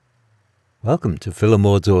Welcome to Phil and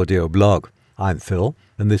Maud's audio blog. I'm Phil,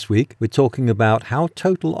 and this week we're talking about how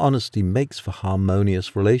total honesty makes for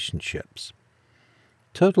harmonious relationships.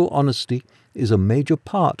 Total honesty is a major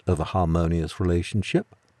part of a harmonious relationship.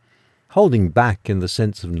 Holding back in the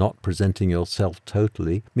sense of not presenting yourself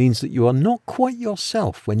totally means that you are not quite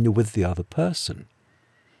yourself when you're with the other person.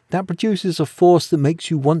 That produces a force that makes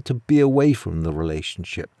you want to be away from the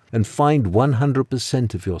relationship and find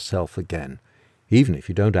 100% of yourself again, even if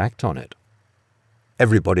you don't act on it.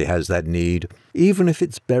 Everybody has that need, even if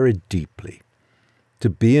it's buried deeply. To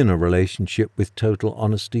be in a relationship with total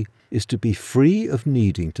honesty is to be free of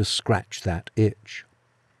needing to scratch that itch.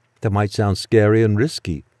 That might sound scary and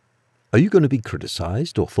risky. Are you going to be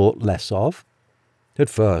criticized or thought less of? At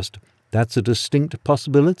first, that's a distinct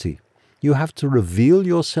possibility. You have to reveal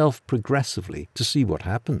yourself progressively to see what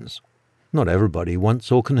happens. Not everybody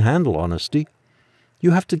wants or can handle honesty. You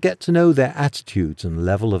have to get to know their attitudes and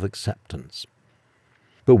level of acceptance.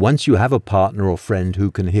 But once you have a partner or friend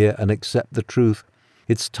who can hear and accept the truth,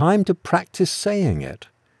 it's time to practice saying it.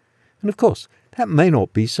 And of course, that may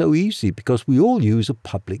not be so easy because we all use a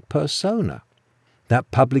public persona.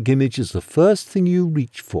 That public image is the first thing you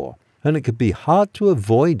reach for, and it can be hard to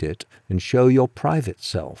avoid it and show your private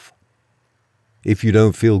self. If you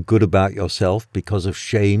don't feel good about yourself because of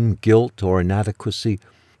shame, guilt, or inadequacy,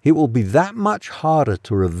 it will be that much harder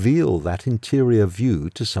to reveal that interior view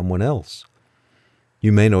to someone else.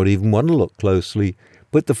 You may not even want to look closely,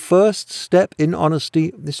 but the first step in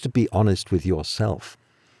honesty is to be honest with yourself.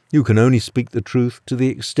 You can only speak the truth to the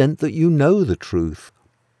extent that you know the truth.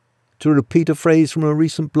 To repeat a phrase from a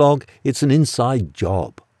recent blog, it's an inside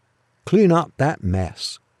job. Clean up that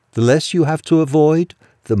mess. The less you have to avoid,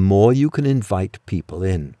 the more you can invite people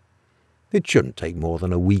in. It shouldn't take more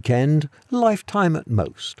than a weekend, a lifetime at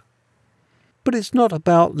most. But it's not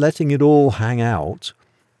about letting it all hang out,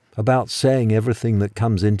 about saying everything that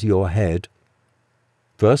comes into your head.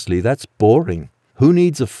 Firstly, that's boring. Who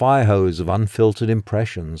needs a fire hose of unfiltered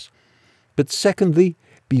impressions? But secondly,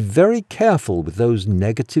 be very careful with those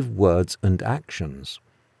negative words and actions.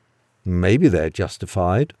 Maybe they're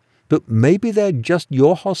justified, but maybe they're just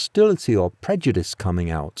your hostility or prejudice coming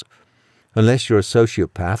out. Unless you're a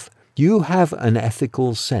sociopath, you have an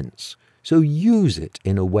ethical sense, so use it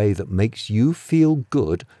in a way that makes you feel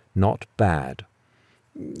good, not bad.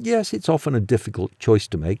 Yes, it's often a difficult choice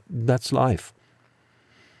to make. That's life.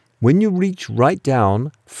 When you reach right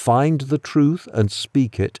down, find the truth and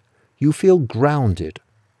speak it, you feel grounded,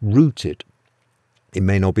 rooted. It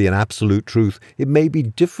may not be an absolute truth. It may be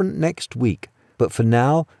different next week. But for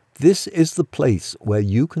now, this is the place where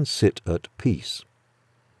you can sit at peace.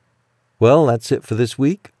 Well, that's it for this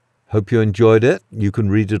week. Hope you enjoyed it. You can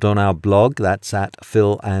read it on our blog. That's at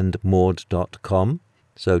philandmaud.com.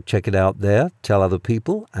 So check it out there, tell other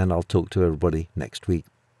people, and I'll talk to everybody next week.